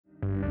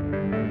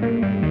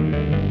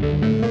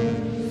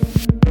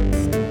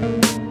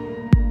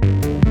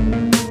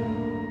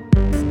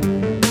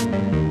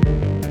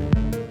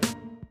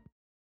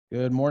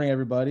Good morning,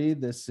 everybody.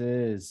 This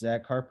is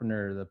Zach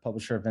Carpenter, the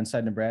publisher of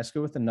Inside Nebraska,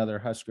 with another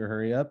Husker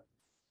Hurry Up.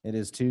 It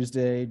is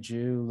Tuesday,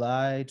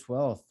 July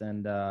 12th,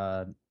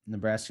 and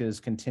Nebraska has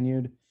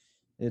continued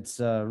its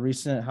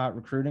recent hot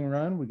recruiting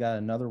run. We got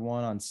another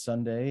one on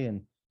Sunday,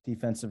 and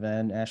defensive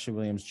end Ashley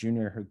Williams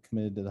Jr., who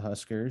committed to the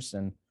Huskers,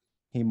 and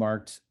he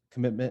marked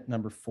commitment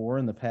number 4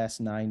 in the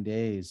past 9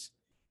 days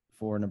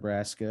for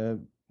Nebraska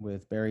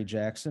with Barry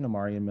Jackson,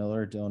 Amarian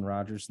Miller, Dylan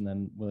Rogers, and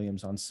then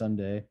Williams on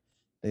Sunday.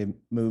 They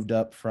moved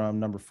up from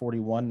number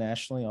 41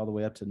 nationally all the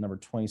way up to number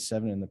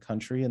 27 in the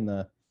country in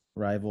the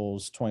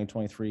Rivals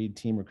 2023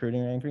 team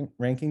recruiting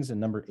rankings, and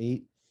number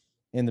 8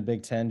 in the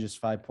Big Ten, just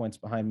 5 points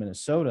behind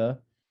Minnesota,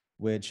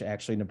 which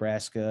actually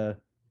Nebraska,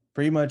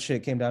 pretty much it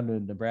came down to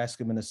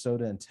Nebraska,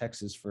 Minnesota, and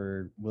Texas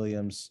for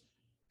Williams'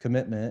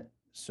 commitment.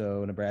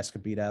 So Nebraska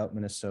beat out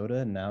Minnesota,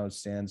 and now it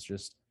stands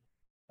just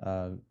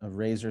a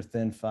razor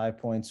thin 5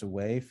 points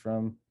away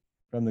from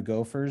the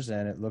Gophers,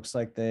 and it looks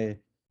like the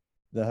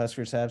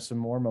Huskers have some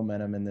more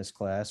momentum in this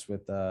class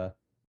with a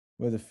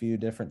few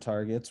different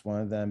targets. One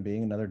of them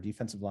being another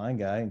defensive line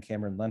guy, and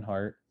Cameron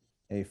Lenhart,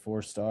 a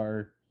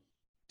 4-star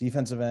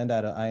defensive end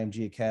out of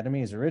IMG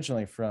Academy. Is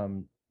originally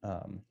from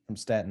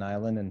Staten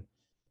Island and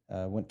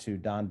went to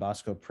Don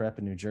Bosco Prep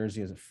in New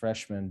Jersey as a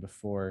freshman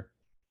before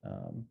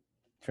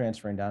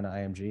transferring down to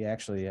IMG.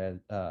 Actually,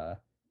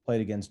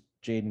 played against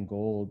Jaden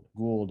Gould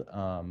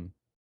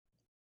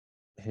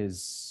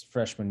his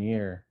freshman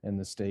year in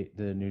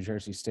the New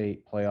Jersey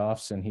State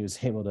playoffs, and he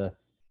was able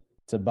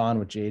to bond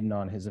with Jaden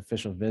on his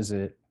official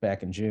visit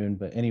back in June.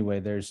 But anyway,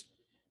 there's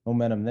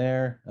momentum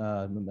there,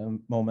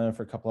 momentum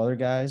for a couple other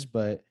guys.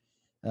 But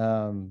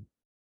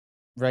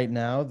right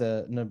now,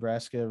 the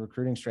Nebraska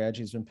recruiting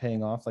strategy has been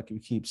paying off, like we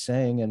keep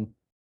saying, and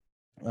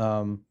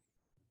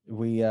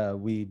we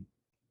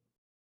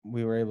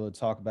were able to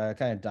talk about it,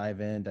 kind of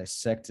dive in,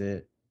 dissect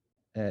it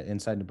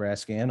Inside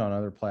Nebraska and on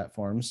other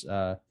platforms.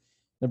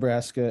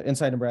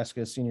 Inside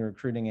Nebraska senior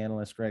recruiting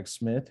analyst Greg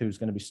Smith, who's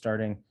going to be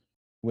starting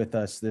with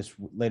us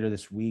later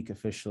this week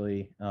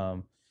officially.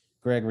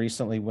 Greg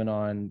recently went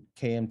on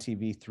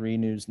KMTV3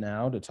 News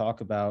Now to talk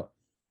about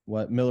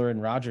what Miller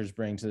and Rogers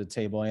bring to the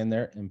table and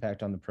their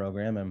impact on the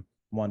program, and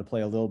want to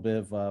play a little bit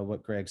of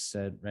what Greg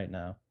said right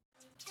now.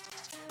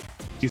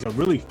 He's a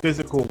really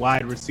physical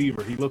wide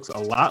receiver. He looks a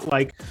lot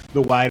like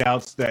the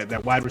wideouts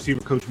that wide receiver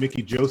coach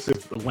Mickey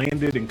Joseph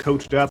landed and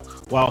coached up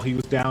while he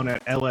was down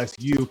at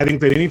LSU. I think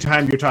that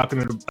anytime you're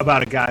talking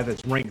about a guy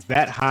that's ranked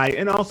that high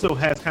and also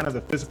has kind of the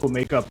physical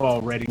makeup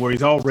already, where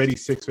he's already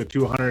 6'2",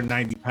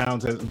 290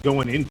 pounds as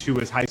going into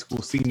his high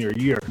school senior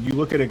year, you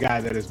look at a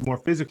guy that is more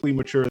physically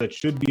mature that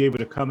should be able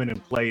to come in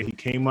and play. He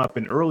came up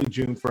in early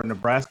June for a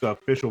Nebraska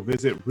official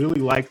visit, really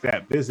liked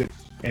that visit,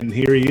 and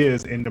here he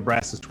is in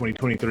Nebraska's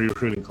 2023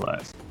 recruiting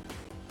class.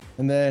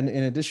 And then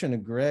in addition to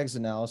Greg's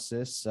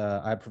analysis,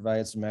 I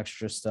provided some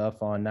extra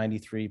stuff on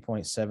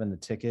 93.7 The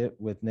Ticket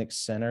with Nick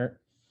Sennert.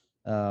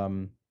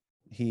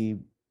 He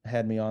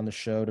had me on the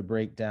show to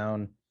break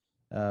down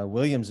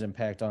Williams'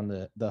 impact on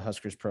the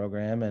Huskers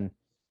program. And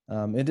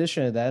in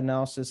addition to that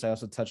analysis, I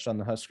also touched on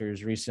the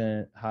Huskers'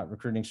 recent hot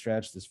recruiting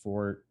stretch, this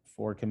four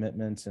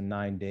commitments in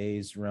 9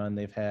 days run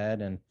they've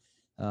had, and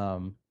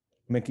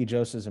Mickey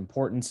Joseph's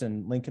importance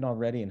in Lincoln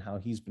already and how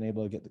he's been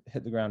able to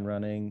hit the ground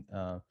running.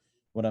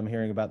 What I'm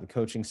hearing about the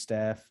coaching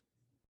staff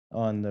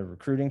on the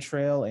recruiting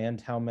trail,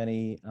 and how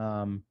many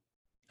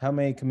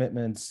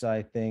commitments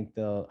I think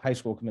the high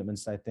school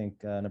commitments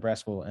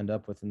Nebraska will end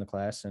up with in the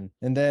class. And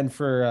then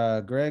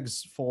for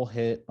Greg's full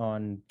hit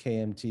on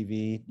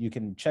KMTV, you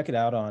can check it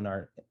out on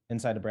our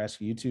Inside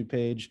Nebraska YouTube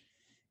page,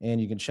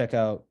 and you can check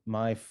out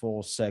my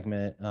full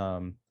segment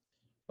by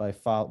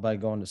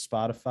going to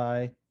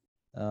Spotify.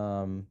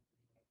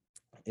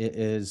 It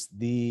is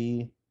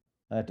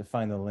I have to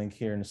find the link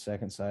here in a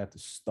second, so I have to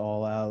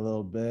stall out a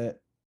little bit.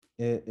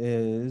 It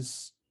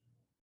is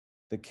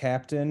The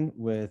Captain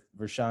with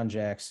Vershawn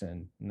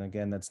Jackson. And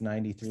again, that's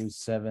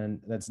 93.7.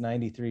 That's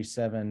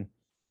 93.7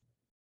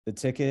 The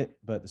Ticket,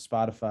 but the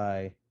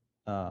Spotify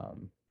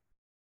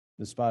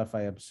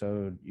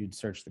episode, you'd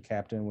search The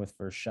Captain with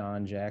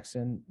Vershawn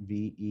Jackson,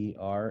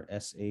 Vershan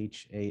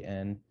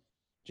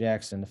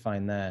Jackson, to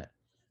find that.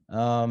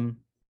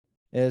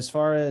 As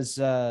far as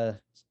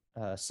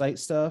site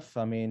stuff,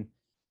 I mean,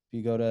 if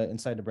you go to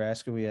Inside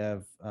Nebraska, we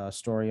have a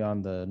story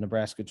on the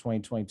Nebraska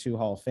 2022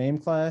 Hall of Fame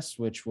class,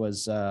 which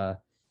was an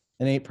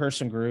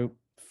 8-person group,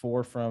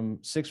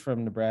 6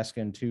 from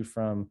Nebraska and 2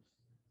 from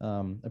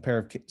a pair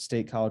of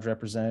state college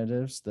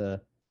representatives.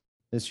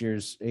 This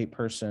year's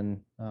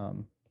 8-person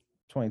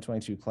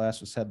 2022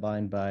 class was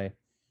headlined by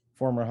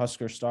former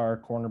Husker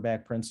star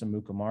cornerback Prince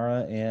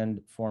Amukamara and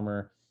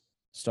former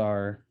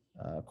star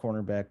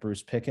cornerback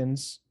Bruce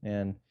Pickens,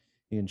 and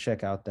you can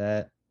check out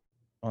that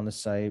on the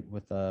site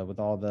with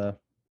all the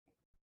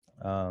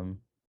Hall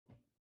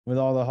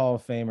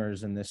of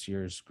Famers in this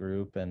year's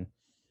group. And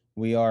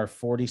we are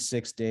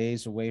 46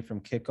 days away from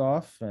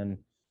kickoff, and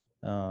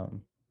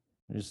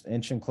just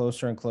inching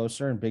closer and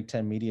closer. And Big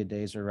Ten Media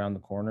Days are around the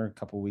corner, a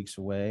couple weeks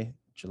away,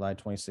 July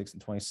 26th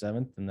and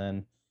 27th. And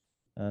then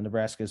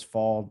Nebraska's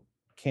fall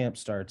camp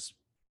starts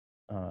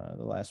the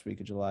last week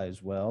of July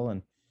as well.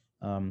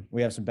 And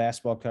we have some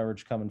basketball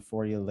coverage coming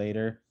for you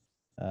later.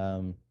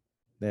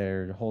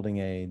 They're holding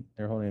a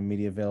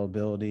media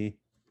availability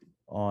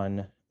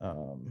on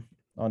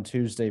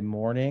Tuesday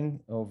morning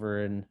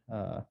over in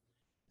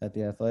at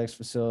the athletics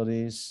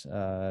facilities.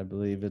 I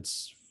believe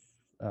it's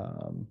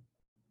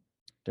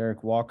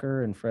Derek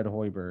Walker and Fred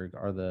Hoiberg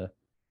are the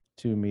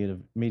two media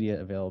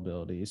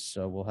availabilities.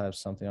 So we'll have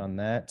something on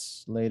that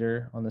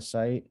later on the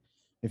site.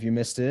 If you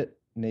missed it,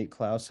 Nate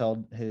Klaus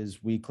held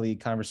his weekly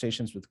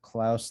Conversations with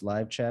Klaus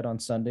live chat on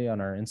Sunday on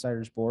our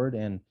insiders board.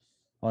 And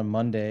on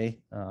Monday,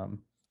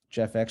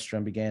 Jeff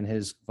Ekstrom began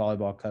his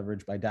volleyball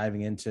coverage by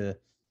diving into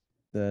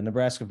the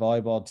Nebraska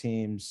volleyball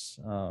team's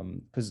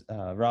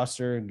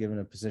roster and giving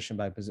a position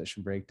by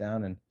position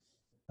breakdown. And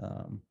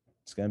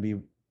it's going to be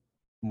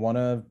one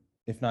of,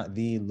 if not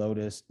the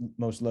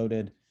most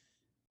loaded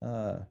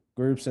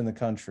groups in the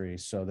country.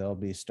 So they'll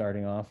be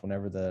starting off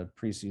whenever the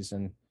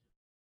preseason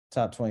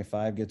top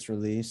 25 gets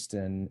released,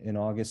 and in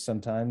August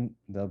sometime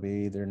they'll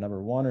be either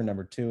number 1 or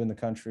number 2 in the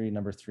country,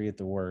 number 3 at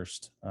the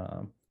worst,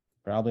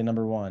 probably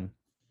number 1,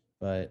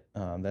 but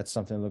that's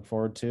something to look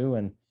forward to.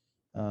 And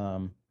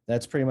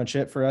that's pretty much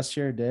it for us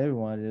here today. We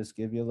wanted to just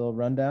give you a little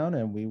rundown,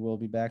 and we will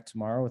be back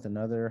tomorrow with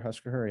another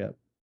Husker Hurry Up.